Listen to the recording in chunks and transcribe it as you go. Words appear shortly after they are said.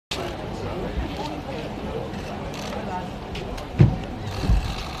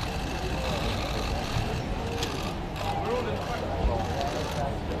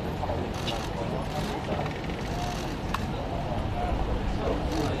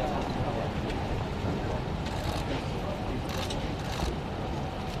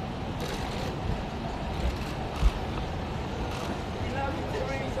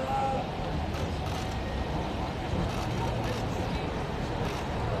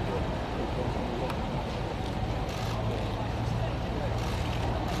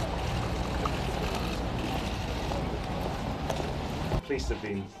police have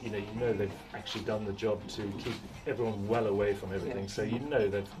been, you know they've actually done the job to keep everyone well away from everything. So you know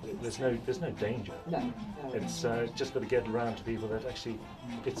that there's no danger. No. It's just got to get around to people that actually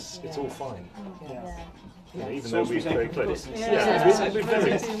it's all fine. Even though we're very close. We're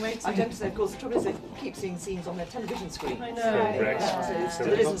very. I don't say, of course, the trouble is they keep seeing scenes on their television screen. I know. Correct. So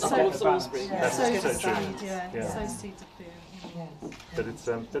there isn't the whole of Salisbury. That's so so true. so seed to fear. But it's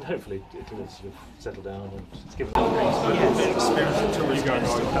but hopefully it will sort of settle down and it's given. Experience until you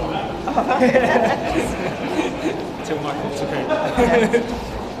guys until Michael took over.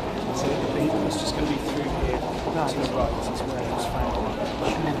 So it's just going to be through here to the right is where it was found.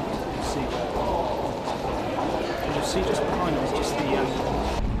 You'll see just behind us just the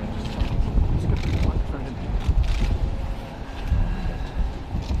microphone in.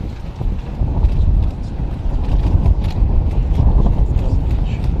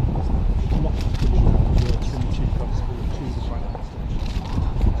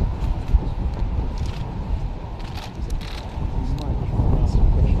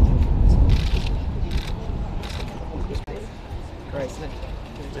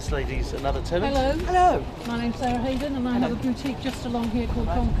 This lady's another tenant. Hello. Hello. My name's Sarah Hayden and I have a boutique just along here called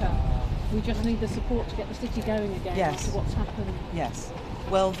Conquer. We just need the support to get the city going again after what's happened. Yes.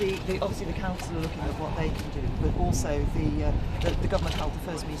 Well, obviously the council are looking at what they can do, but also the government held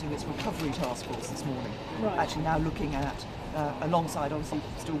the first meeting of its recovery task force this morning. Right. Actually now looking at, alongside obviously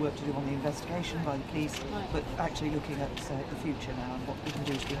still work to do on the investigation by the police, but actually looking at the future now and what we can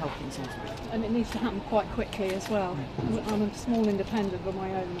do to be helping Salisbury. And it needs to happen quite quickly as well. I'm a small independent of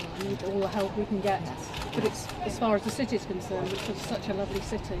my own. I need all the help we can get. But it's, as far as the city is concerned, which is such a lovely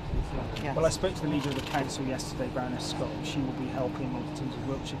city. Yes. Well, I spoke to the leader of the council yesterday, Baroness Scott. She will be helping in terms of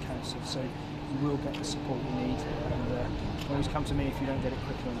Wiltshire Council, so you will get the support you need. And always come to me if you don't get it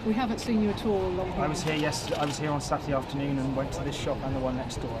quickly. We haven't seen you at all long time. I was here yesterday. I was here on Saturday afternoon and went to this shop and the one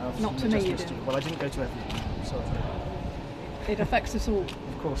next door. Not to me, you didn't. Well, I didn't go to everyone. Sorry. It affects us all.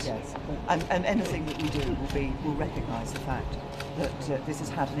 Of course. Yes. And anything that we do will recognise the fact that this has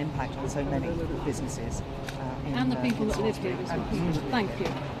had an impact on so many businesses. And the people that live here as well. Thank you.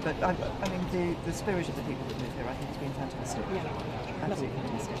 But I mean, the spirit of the people that live here, I think it's been fantastic. Yeah. Absolutely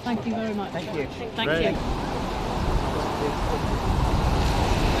fantastic. Thank you very much. Thank you. Thank you.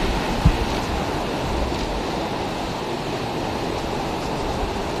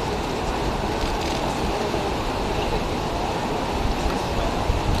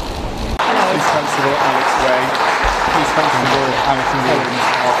 Police Constable Alex Ray, Police Constable Alison Williams,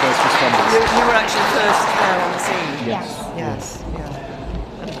 our first responders. You were actually first there on the scene? Yes. Yes,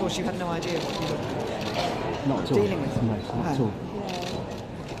 yeah. And of course you had no idea what you were Not at all. dealing with. No, not at all.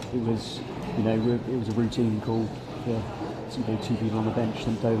 It was, it was a routine call for two people on the bench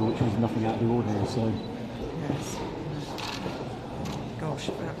slumped over, which was nothing out of the ordinary. So. Yes. Gosh,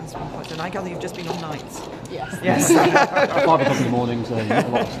 that's been quite. And I gather you've just been on nights. Yes. Yes. 5 o'clock in the morning, so a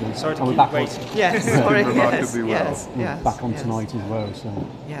lot of sleep. Sorry to And keep we're back waiting. Yes. Sorry. Remarkably well. Yes. We're Yes. back on yes. tonight as well. So.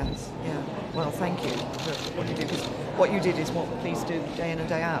 Yes. Yeah. Well, thank you for what you did. 'Cause what you did is what the police do day in and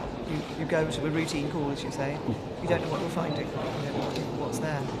day out. You go to a routine call, as you say. You don't know what you're finding. You don't know what's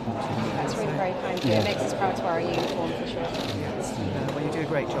there. That's really very kind of you. It makes us proud to wear our uniform for sure. Yes. Well, you do a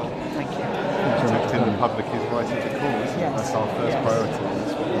great job. Thank you. Protecting the public is right at the cause. Yes. That's our first priority.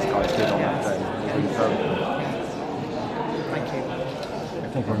 That's what these guys did on that day. Really very good. Thank you.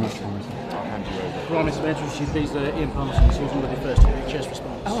 Thank you very much. I'll hand you over. Promise to introduce you, these are Ian Parsons, who's one of the first NHS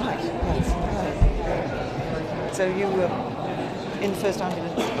responders. Oh, right. Yes. So you were in the first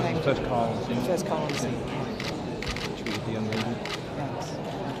ambulance plane? First car on the scene. First car on the scene. Which was the young lady. Yes.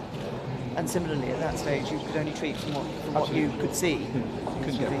 And similarly, at that stage, you could only treat from what you could see. You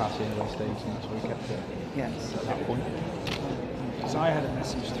couldn't get past the airway stage, and that's why we kept it Yes. at that point. So I had a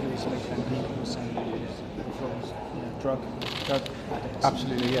message through some people who were saying it was drug addicts.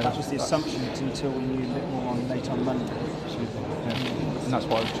 Absolutely, yeah. That was the assumption until we knew a bit more on late on Monday. Absolutely, yeah. And that's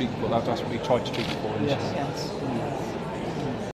what I was treating for. That's what we tried to treat for initially. Yes.